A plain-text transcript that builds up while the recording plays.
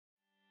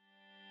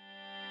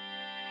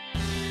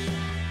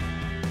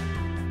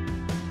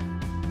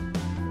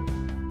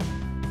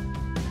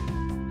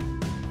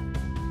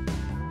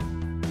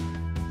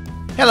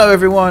Hello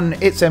everyone,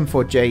 it's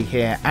M4J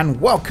here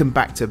and welcome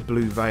back to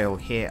Blue Vale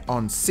here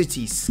on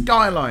City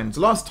Skylines.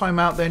 Last time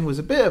out then was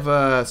a bit of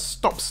a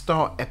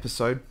stop-start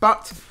episode,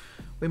 but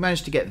we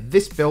managed to get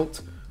this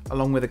built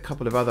along with a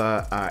couple of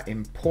other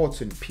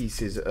important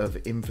pieces of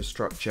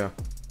infrastructure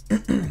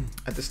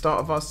at the start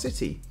of our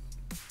city,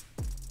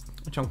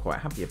 which I'm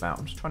quite happy about.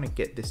 I'm just trying to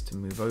get this to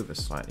move over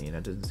slightly and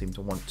it doesn't seem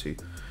to want to.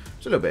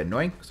 It's a little bit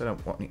annoying because I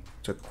don't want it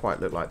to quite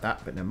look like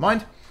that, but never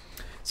mind.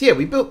 So yeah,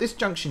 we built this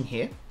junction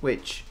here,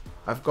 which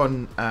I've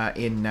gone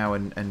in now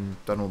and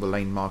done all the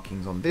lane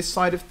markings on this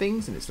side of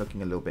things, and it's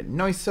looking a little bit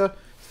nicer.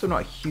 Still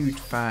not a huge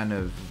fan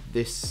of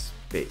this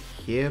bit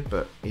here,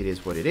 but it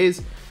is what it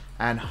is.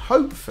 And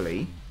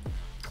hopefully,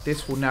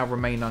 this will now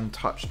remain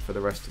untouched for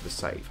the rest of the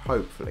save.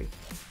 Hopefully.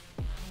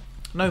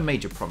 No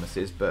major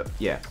promises, but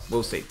yeah,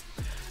 we'll see.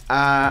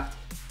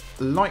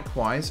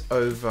 Likewise,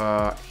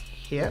 over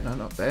here, no,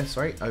 not there,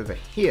 sorry, over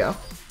here,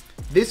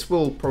 this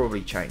will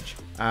probably change.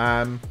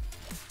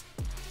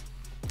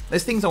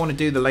 There's things I want to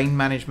do. The lane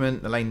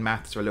management, the lane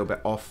maths are a little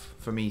bit off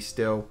for me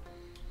still.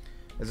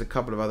 There's a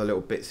couple of other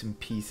little bits and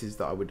pieces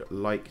that I would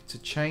like to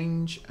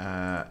change.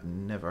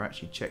 Never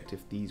actually checked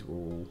if these were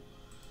all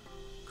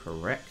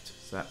correct.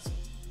 So that's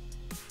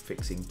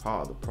fixing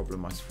part of the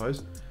problem, I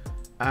suppose.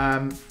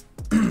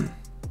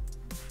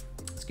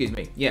 Excuse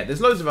me. Yeah,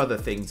 there's loads of other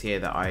things here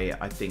that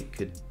I think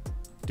could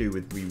do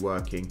with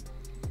reworking.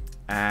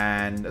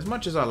 And as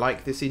much as I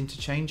like this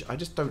interchange, I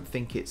just don't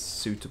think it's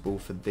suitable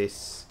for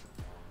this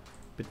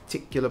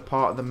particular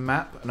part of the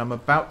map, and I'm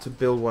about to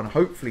build one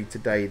hopefully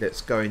today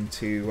that's going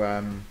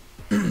to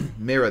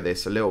mirror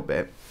this a little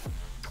bit,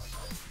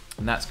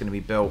 and that's going to be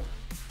built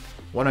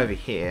one over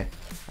here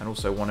and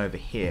also one over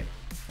here,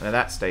 and at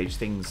that stage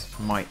things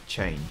might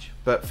change.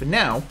 But for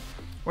now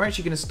we're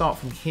actually going to start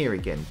from here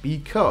again,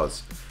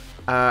 because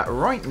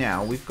right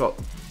now we've got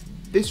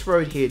this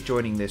road here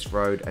joining this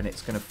road, and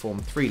it's going to form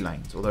 3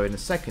 lanes, although in a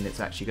second it's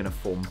actually going to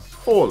form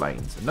 4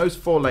 lanes, and those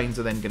 4 lanes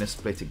are then going to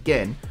split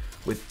again,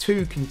 with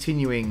 2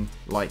 continuing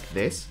like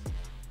this,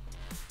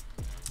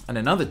 and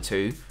another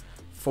 2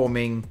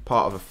 forming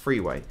part of a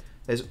freeway.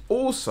 There's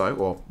also,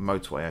 or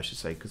motorway I should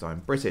say, because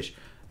I'm British,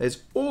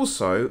 there's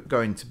also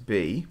going to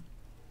be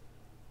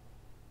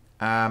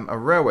a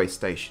railway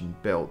station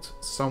built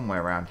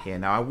somewhere around here.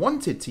 Now I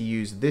wanted to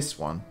use this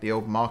one, the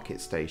old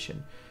market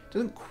station. It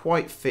doesn't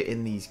quite fit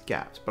in these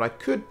gaps, but I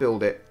could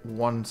build it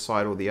one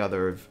side or the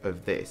other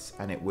of this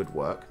and it would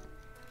work.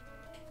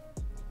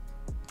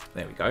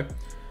 There we go.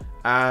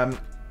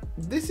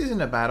 This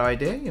isn't a bad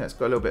idea. You know, it's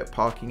got a little bit of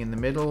parking in the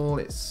middle.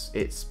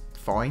 It's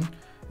fine.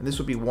 And this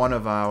will be one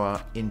of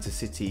our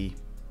intercity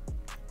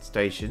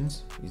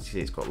stations. You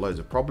see it's got loads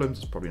of problems.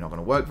 It's probably not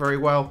going to work very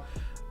well.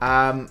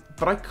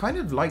 But I kind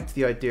of liked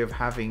the idea of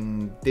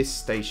having this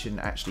station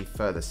actually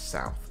further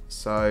south.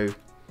 So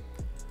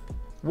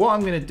what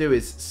I'm going to do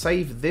is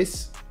save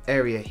this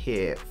area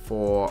here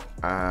for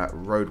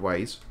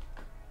roadways.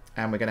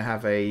 And we're going to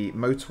have a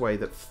motorway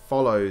that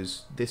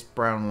follows this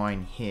brown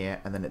line here,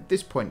 and then at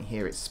this point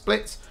here it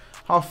splits.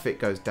 Half of it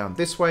goes down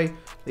this way,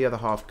 the other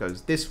half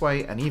goes this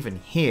way, and even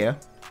here,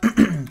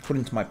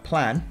 according to my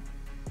plan,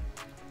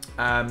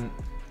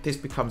 this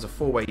becomes a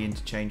 4-way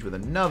interchange with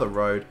another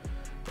road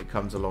that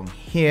comes along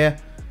here,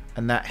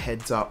 and that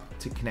heads up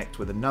to connect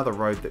with another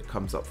road that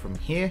comes up from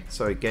here.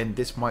 So again,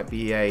 this might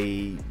be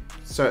a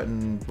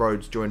certain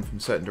roads join from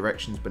certain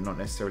directions, but not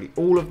necessarily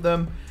all of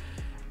them.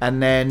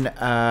 And then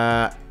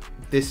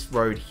this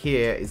road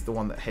here is the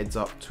one that heads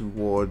up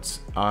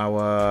towards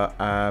our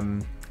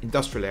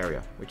industrial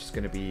area, which is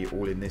going to be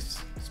all in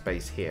this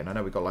space here. And I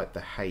know we've got like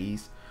the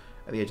haze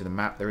at the edge of the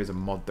map. There is a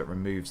mod that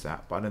removes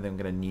that, but I don't think I'm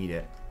going to need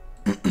it.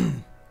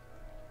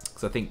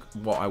 Because I think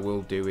what I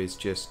will do is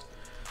just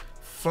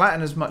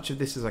flatten as much of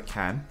this as I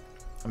can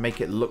and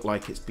make it look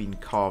like it's been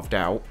carved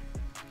out.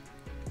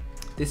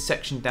 This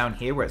section down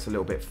here where it's a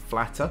little bit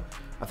flatter,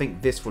 I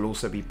think this will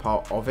also be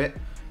part of it.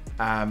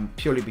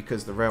 Purely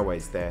because the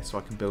railway's there, so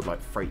I can build like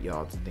freight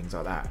yards and things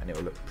like that, and it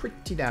will look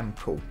pretty damn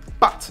cool.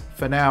 But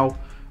for now,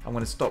 I'm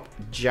going to stop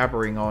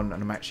jabbering on,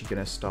 and I'm actually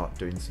going to start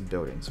doing some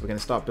building. So we're going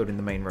to start building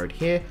the main road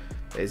here.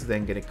 That is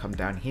then going to come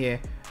down here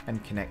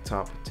and connect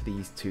up to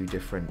these 2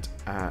 different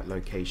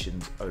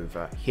locations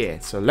over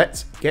here. So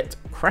let's get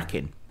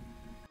cracking.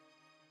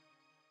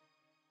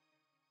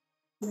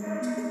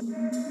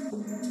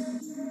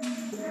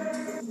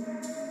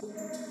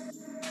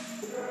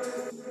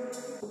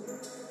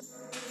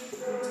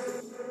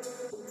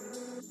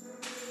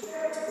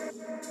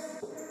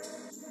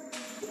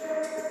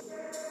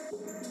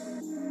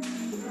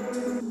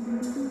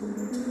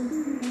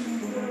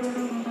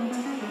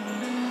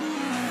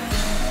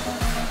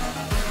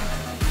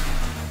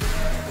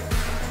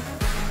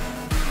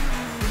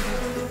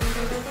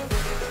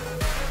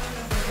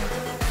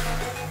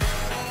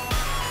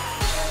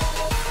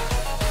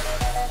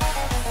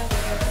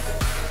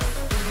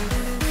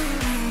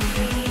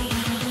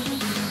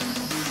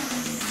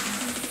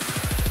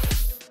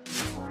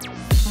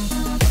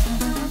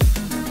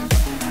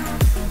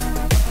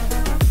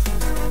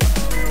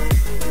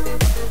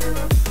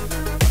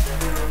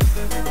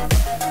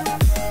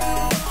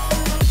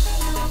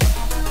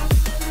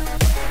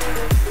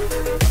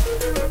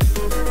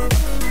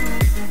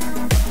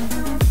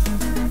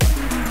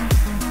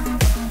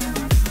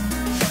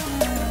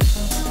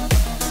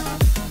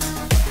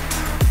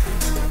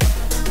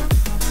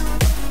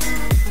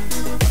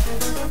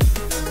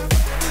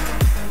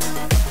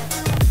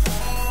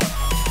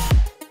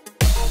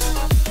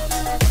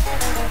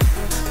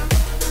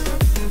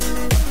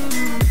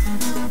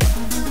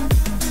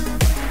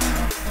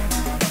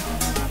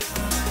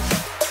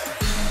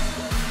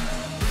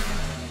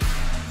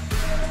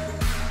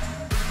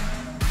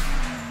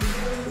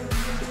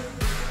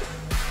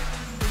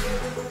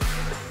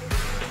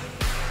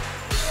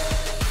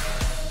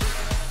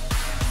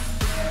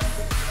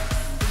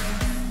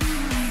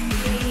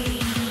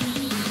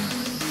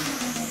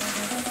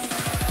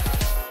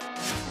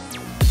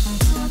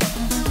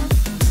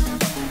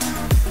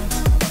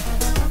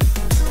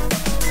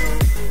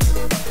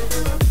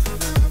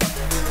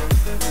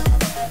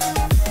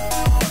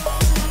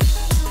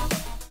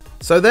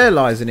 So there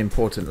lies an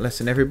important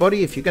lesson,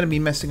 everybody. If you're going to be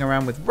messing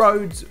around with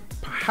roads,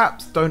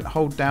 perhaps don't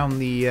hold down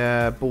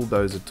the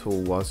bulldozer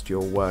tool whilst you're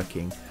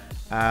working.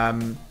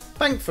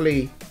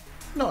 Thankfully,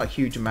 not a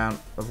huge amount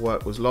of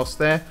work was lost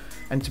there.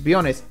 And to be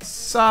honest,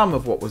 some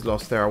of what was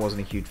lost there I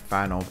wasn't a huge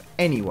fan of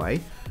anyway.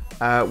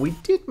 We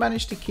did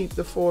manage to keep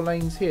the 4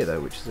 lanes here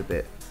though, which is a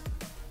bit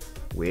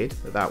weird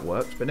that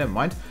works, but never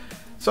mind.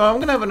 So I'm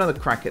going to have another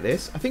crack at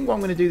this. I think what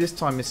I'm going to do this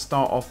time is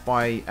start off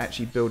by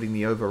actually building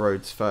the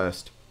overroads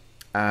first.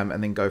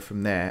 And then go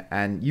from there.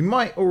 And you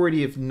might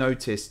already have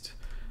noticed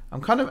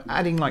I'm kind of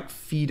adding like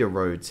feeder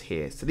roads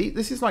here. So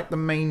this is like the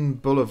main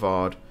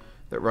boulevard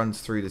that runs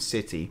through the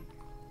city,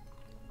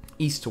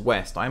 east to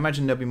west. I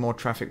imagine there'll be more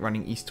traffic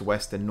running east to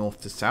west than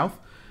north to south.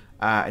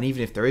 And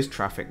even if there is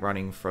traffic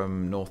running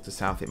from north to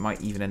south, it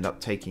might even end up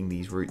taking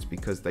these routes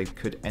because they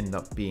could end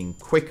up being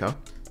quicker.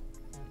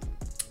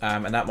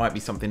 And that might be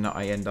something that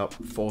I end up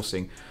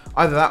forcing.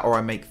 Either that or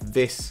I make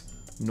this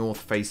north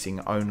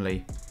facing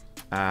only.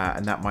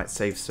 And that might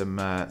save some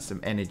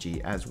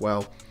energy as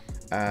well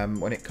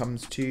when it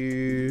comes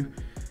to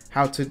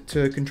how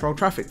to control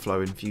traffic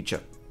flow in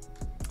future.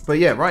 But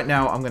yeah, right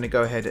now I'm going to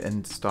go ahead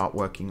and start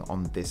working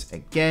on this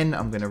again.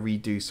 I'm going to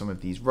redo some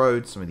of these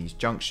roads, some of these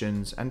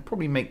junctions, and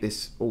probably make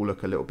this all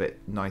look a little bit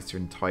nicer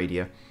and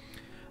tidier.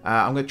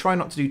 I'm going to try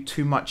not to do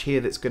too much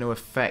here that's going to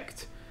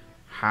affect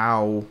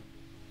how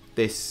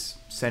this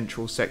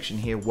central section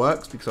here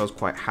works, because I was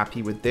quite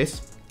happy with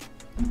this.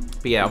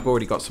 But yeah, I've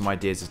already got some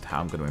ideas as to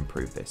how I'm going to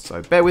improve this.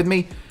 So bear with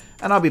me,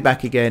 and I'll be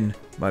back again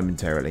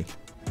momentarily.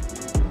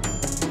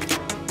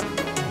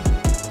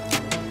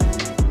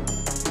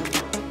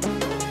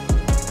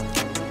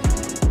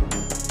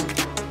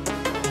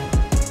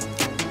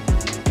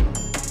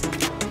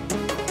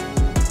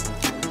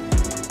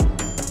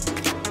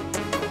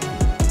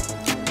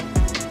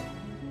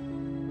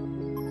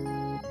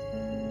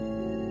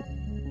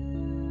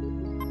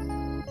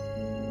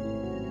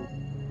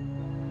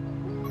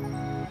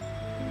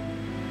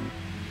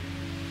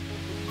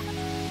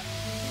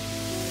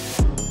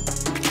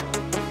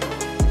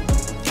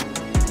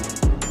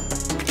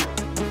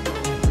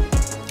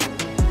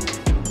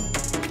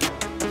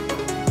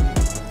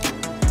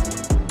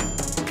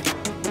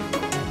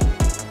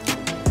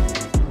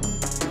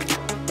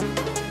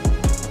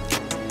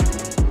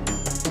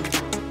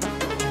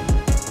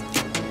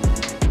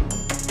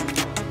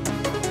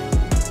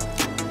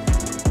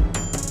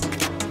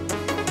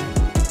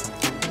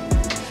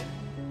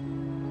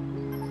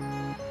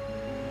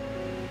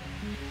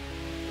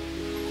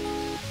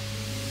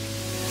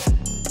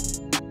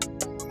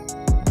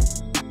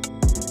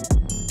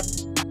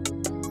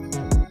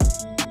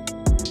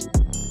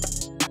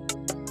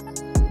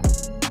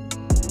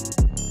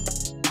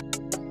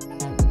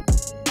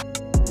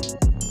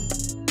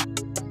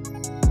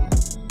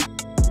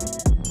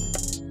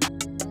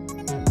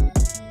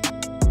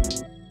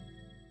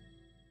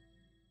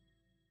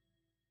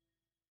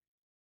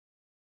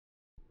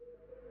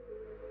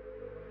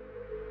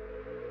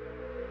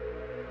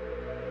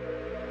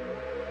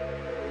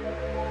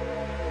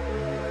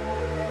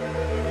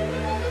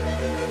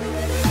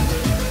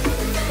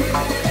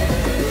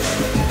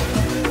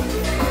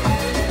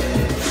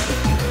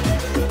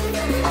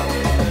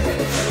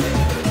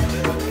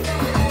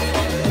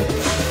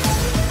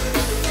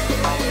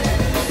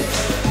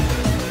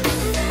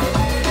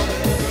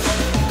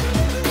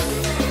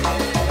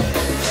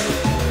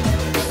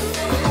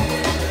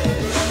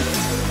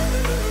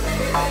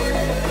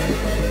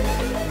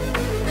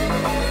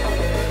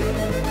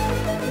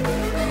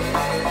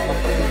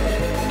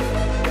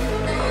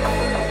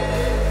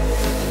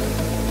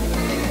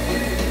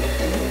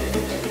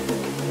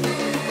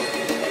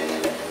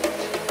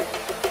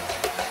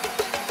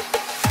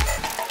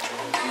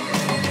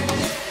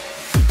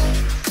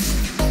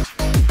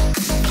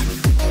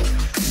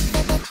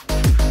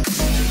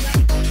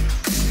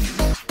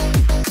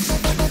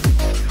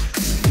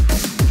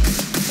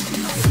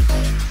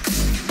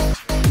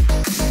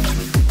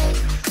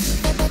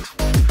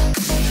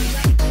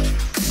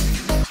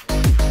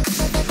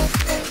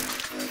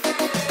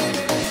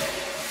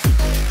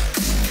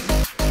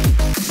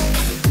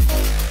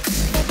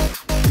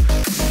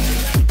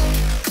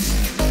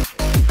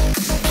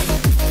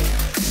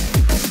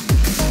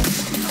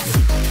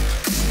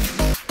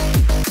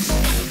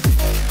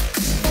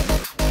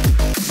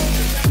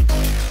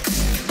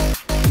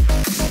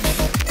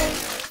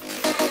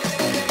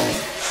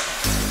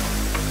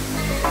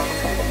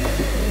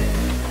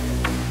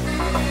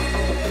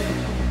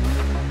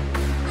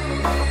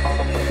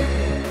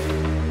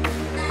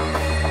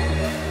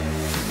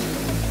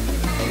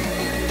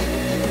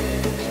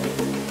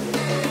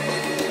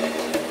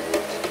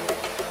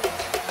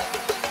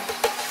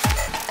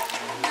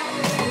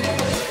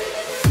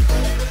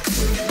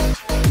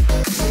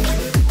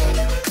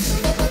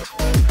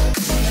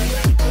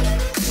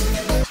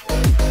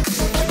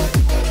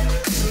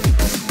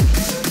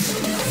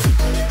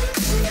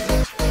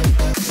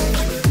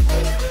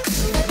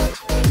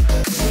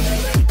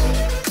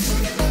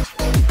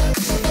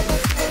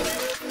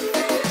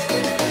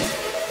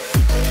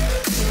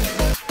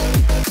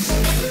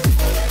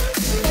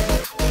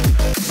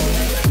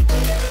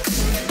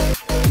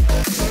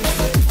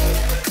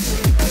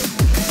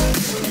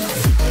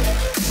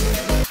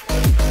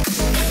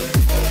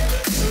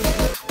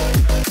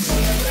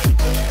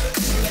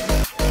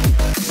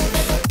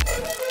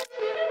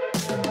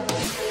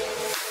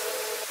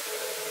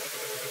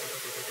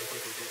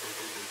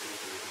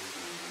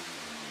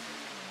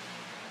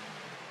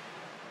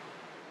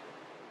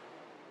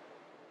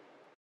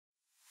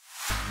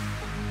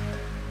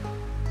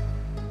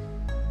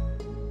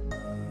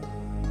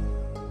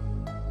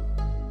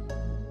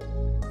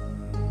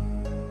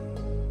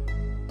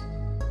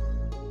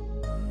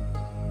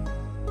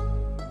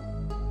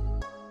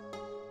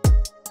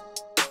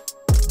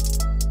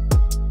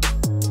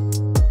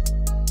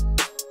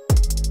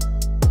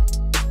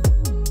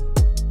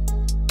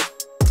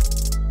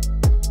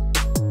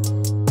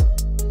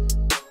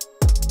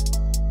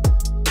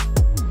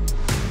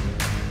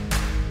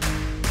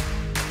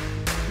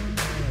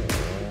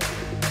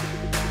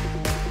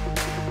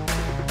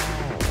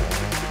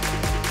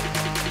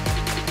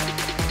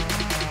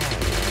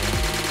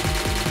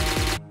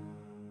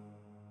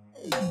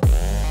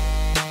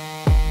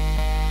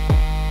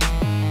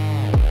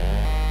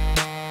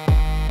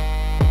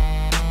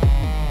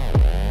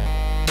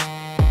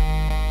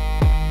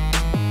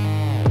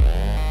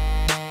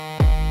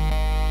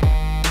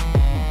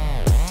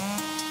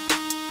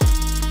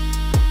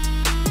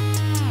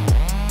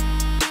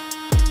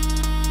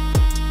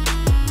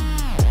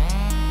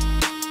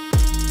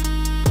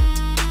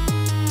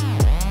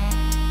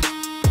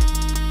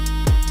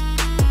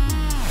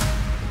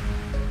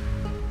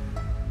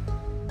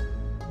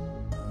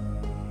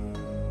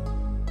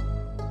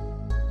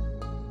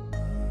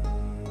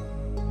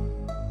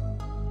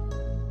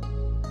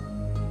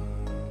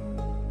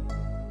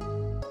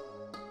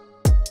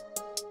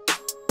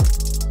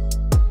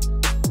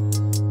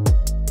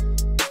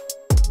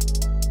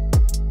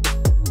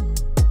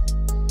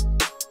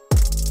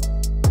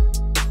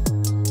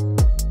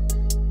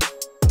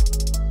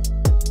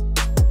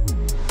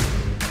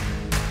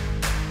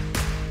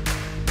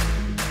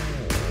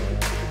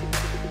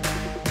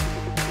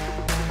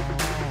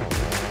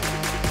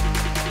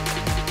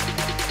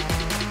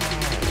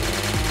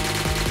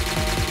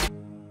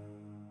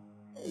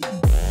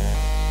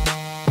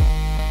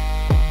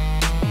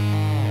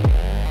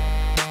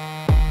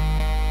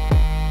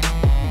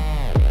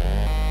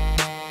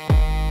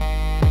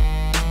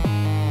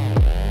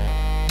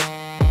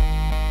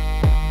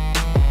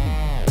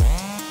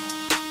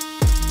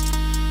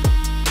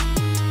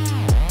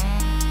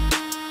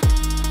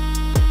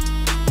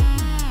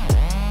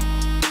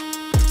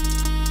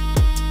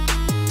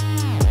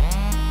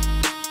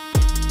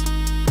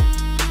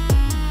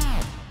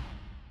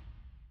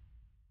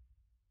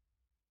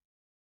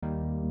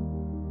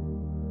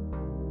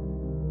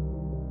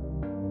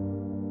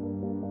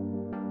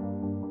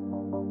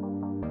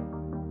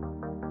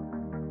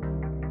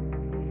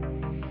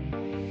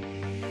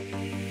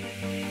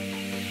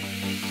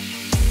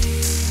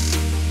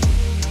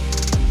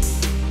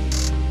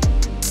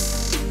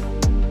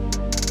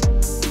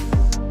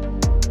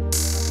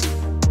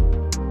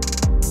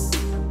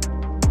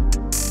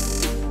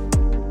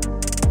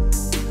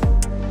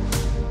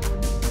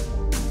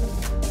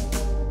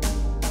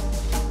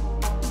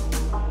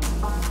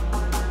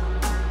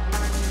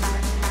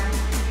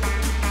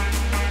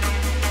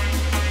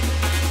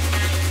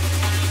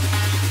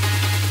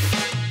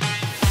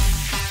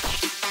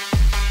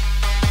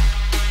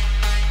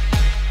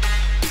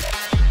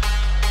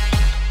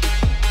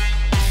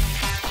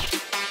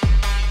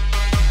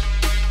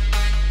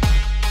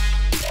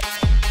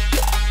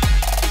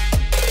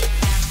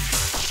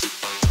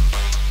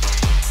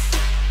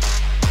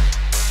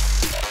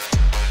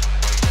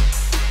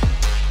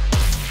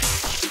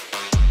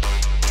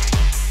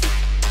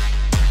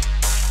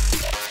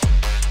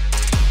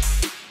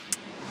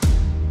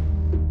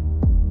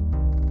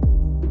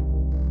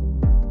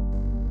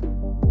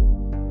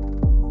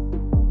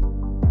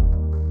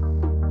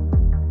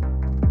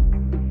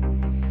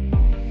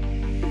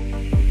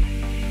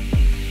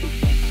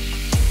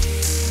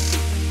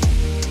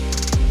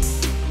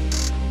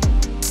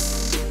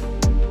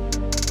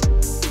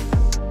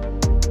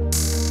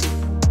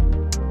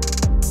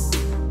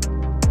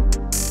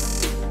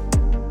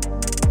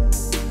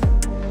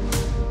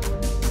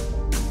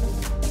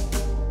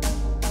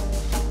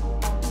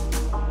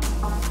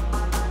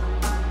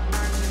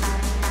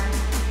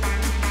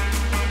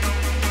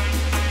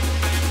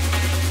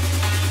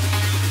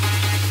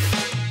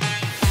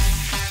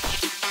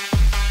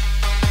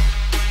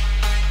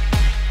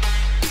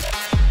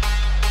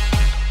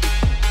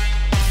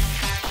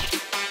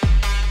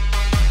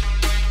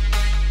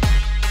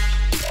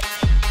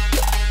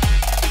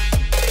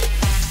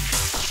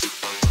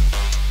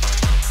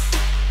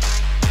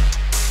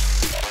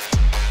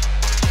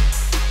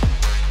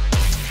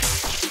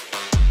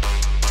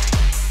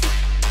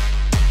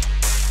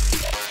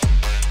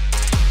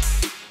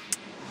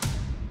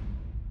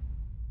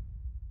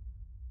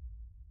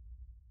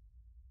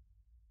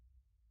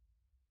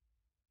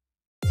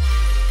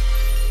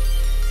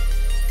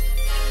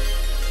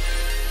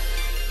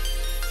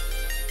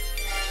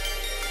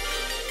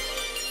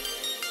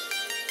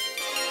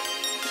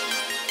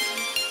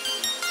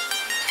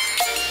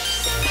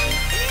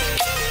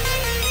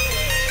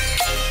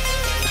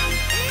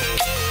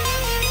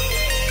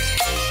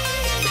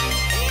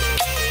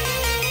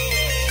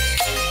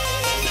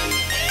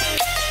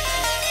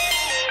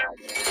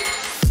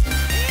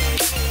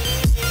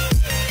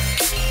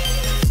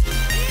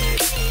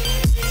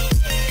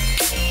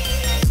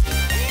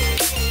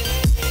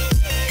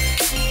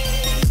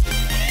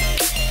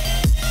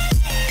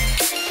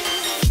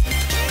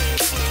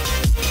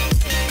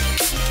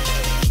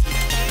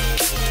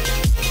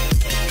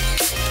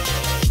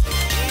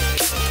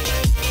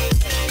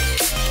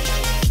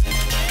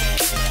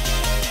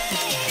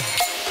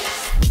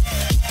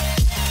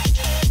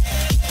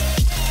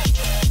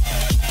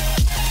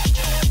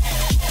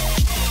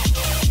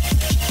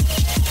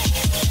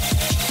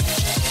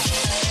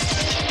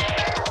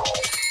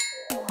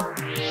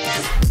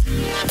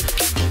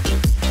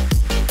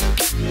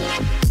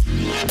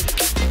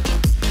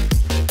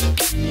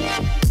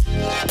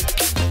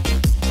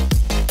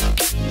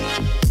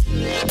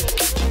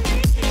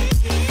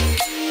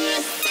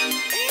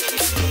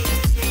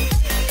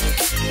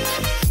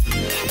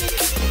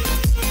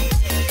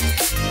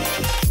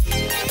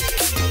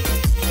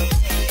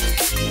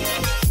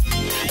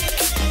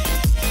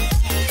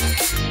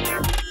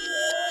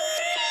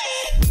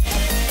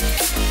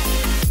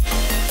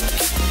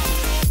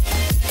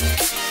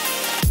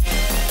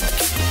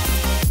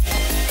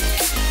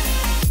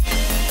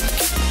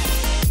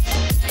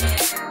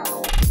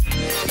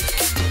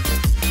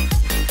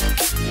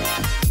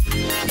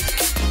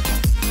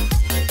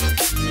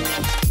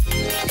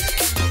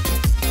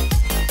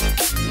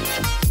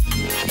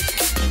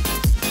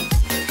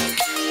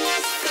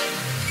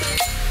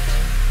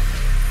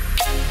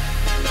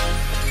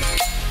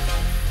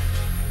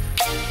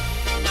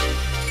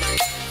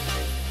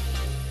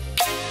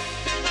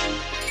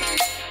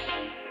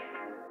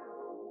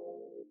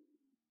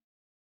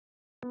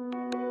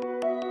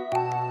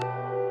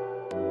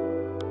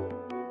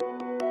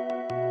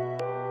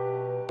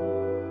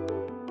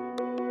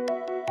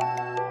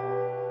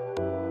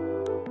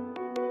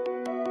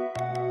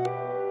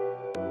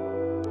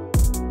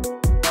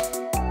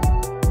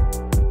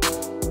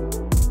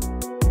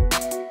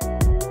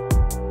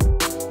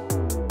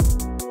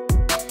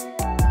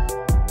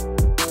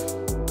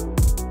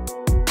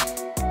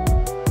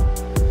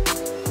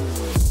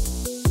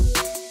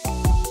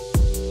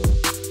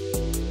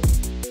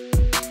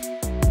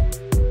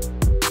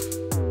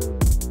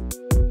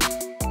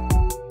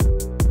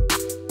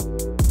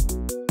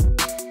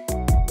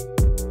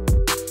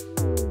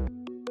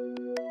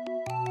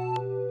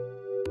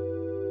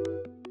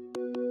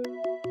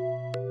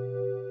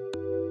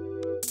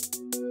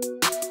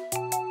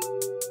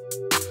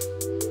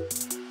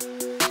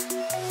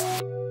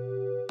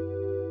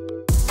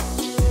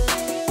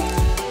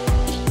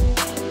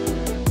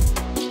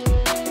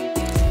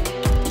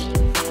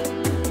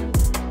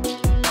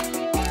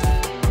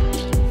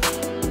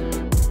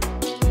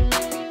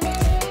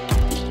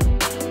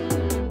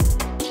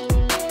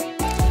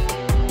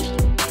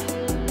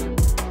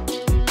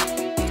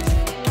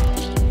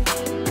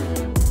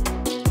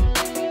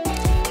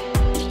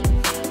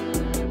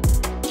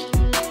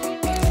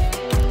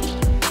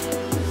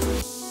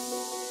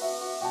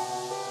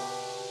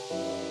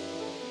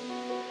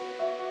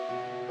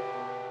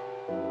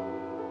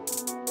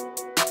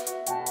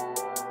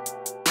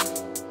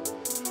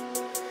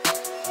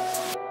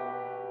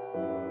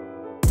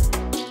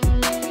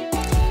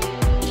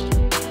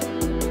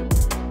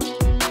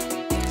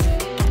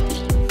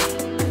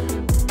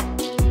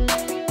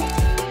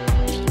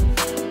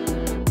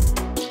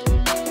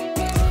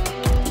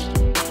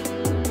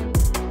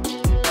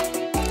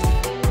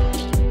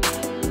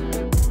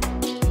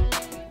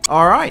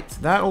 Alright,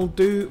 that'll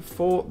do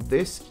for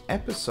this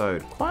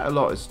episode. Quite a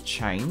lot has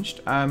changed.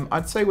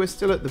 I'd say we're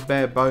still at the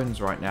bare bones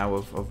right now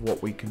of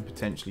what we can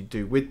potentially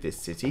do with this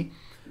city.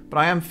 But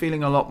I am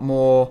feeling a lot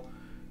more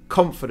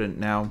confident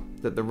now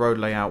that the road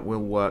layout will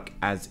work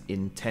as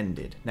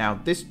intended. Now,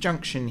 this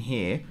junction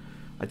here,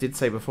 I did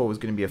say before was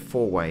going to be a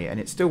four-way, and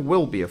it still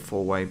will be a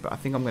four-way, but I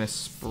think I'm going to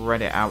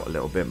spread it out a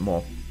little bit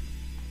more.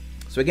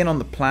 So again, on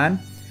the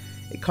plan,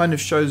 it kind of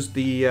shows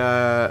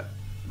the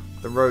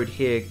road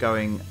here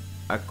going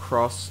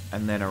across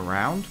and then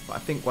around. But I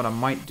think what I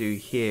might do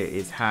here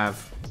is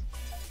have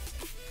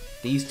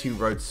these two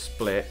roads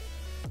split,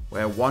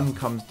 where one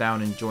comes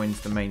down and joins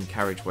the main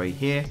carriageway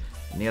here,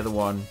 and the other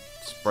one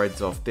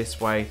spreads off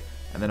this way,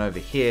 and then over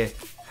here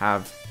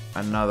have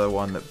another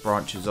one that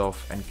branches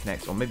off and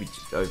connects, or maybe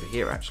just over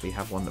here actually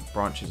have one that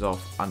branches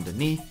off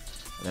underneath,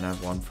 and then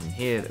have one from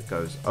here that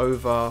goes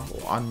over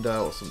or under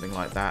or something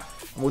like that.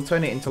 And we'll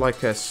turn it into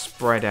like a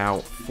spread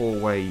out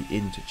four-way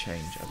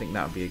interchange. I think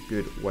that would be a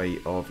good way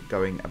of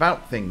going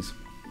about things.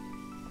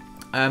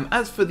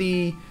 As for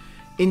the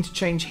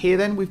interchange here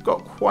then, we've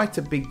got quite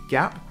a big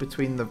gap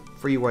between the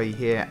freeway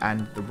here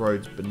and the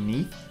roads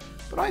beneath.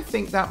 But I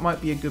think that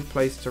might be a good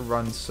place to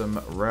run some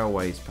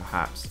railways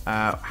perhaps.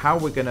 How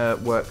we're going to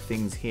work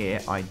things here,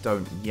 I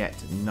don't yet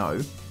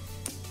know.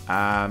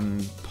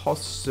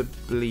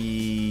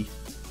 Possibly...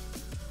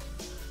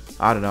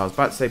 I don't know, I was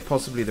about to say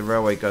possibly the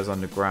railway goes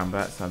underground,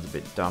 but that sounds a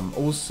bit dumb.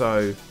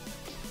 Also,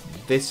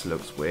 this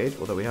looks weird,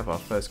 although we have our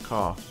first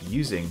car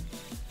using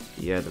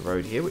the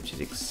road here, which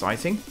is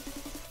exciting.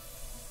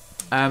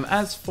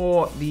 As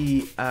for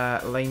the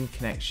lane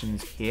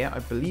connections here, I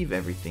believe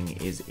everything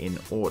is in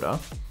order,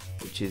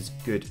 which is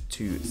good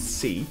to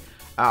see.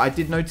 I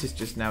did notice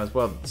just now as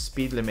well that the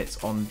speed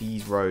limits on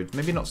these roads,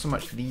 maybe not so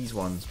much these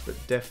ones, but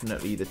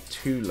definitely the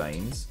 2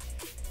 lanes,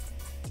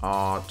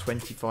 are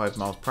 25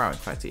 miles per hour. In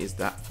fact, it is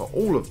that for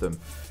all of them,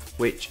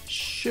 which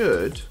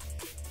should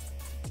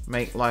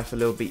make life a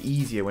little bit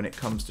easier when it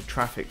comes to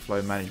traffic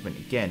flow management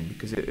again,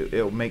 because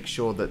it'll make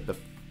sure that the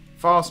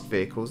fast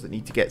vehicles that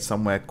need to get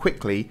somewhere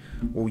quickly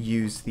will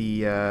use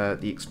the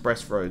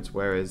express roads,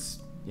 whereas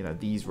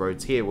these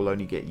roads here will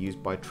only get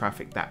used by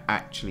traffic that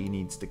actually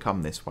needs to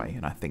come this way,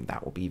 and I think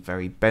that will be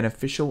very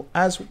beneficial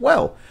as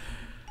well.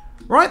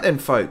 Right then,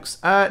 folks,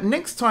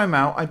 next time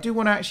out I do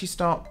want to actually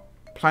start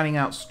planning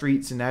out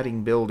streets and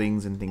adding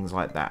buildings and things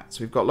like that. So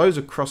we've got loads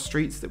of cross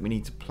streets that we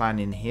need to plan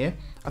in here.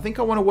 I think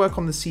I want to work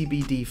on the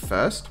CBD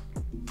first,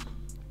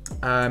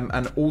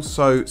 and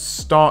also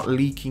start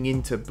leaking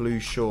into Blue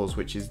Shores,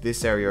 which is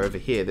this area over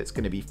here that's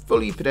going to be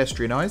fully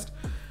pedestrianised.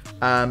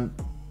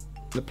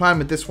 The plan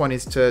with this one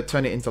is to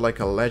turn it into like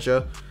a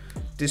leisure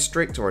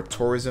district or a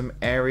tourism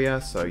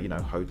area, so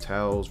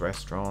hotels,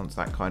 restaurants,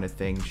 that kind of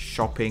thing,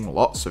 shopping,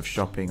 lots of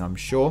shopping I'm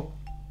sure.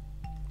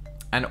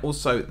 And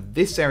also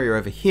this area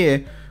over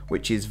here,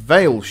 which is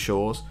Vale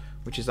Shores,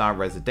 which is our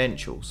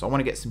residential. So I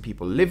want to get some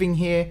people living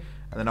here,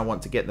 and then I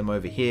want to get them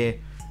over here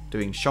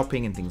doing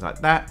shopping and things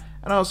like that.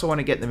 And I also want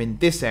to get them in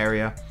this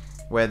area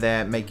where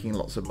they're making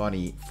lots of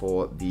money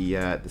for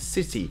the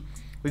city.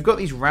 We've got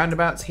these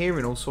roundabouts here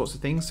and all sorts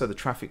of things, so the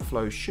traffic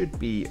flow should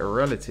be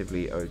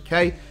relatively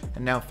okay.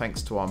 And now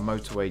thanks to our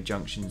motorway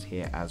junctions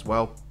here as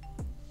well,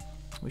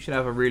 we should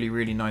have a really,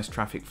 really nice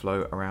traffic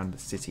flow around the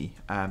city.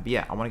 But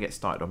yeah, I want to get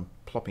started on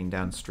plopping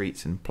down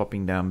streets and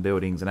plopping down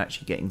buildings and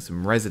actually getting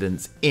some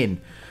residents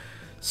in.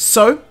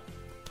 So,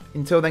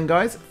 until then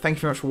guys, thank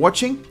you very much for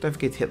watching. Don't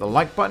forget to hit the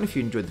like button if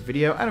you enjoyed the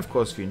video, and of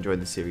course if you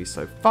enjoyed the series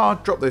so far,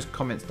 drop those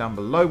comments down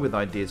below with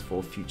ideas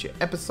for future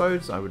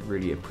episodes. I would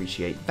really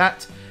appreciate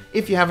that.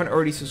 If you haven't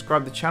already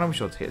subscribed to the channel, be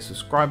sure to hit the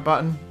subscribe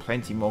button.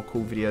 Plenty more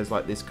cool videos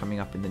like this coming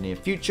up in the near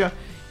future.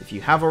 If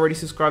you have already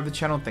subscribed to the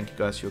channel, thank you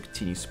guys for your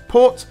continued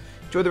support.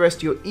 Enjoy the rest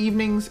of your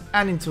evenings,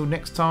 and until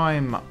next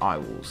time, I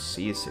will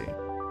see you soon.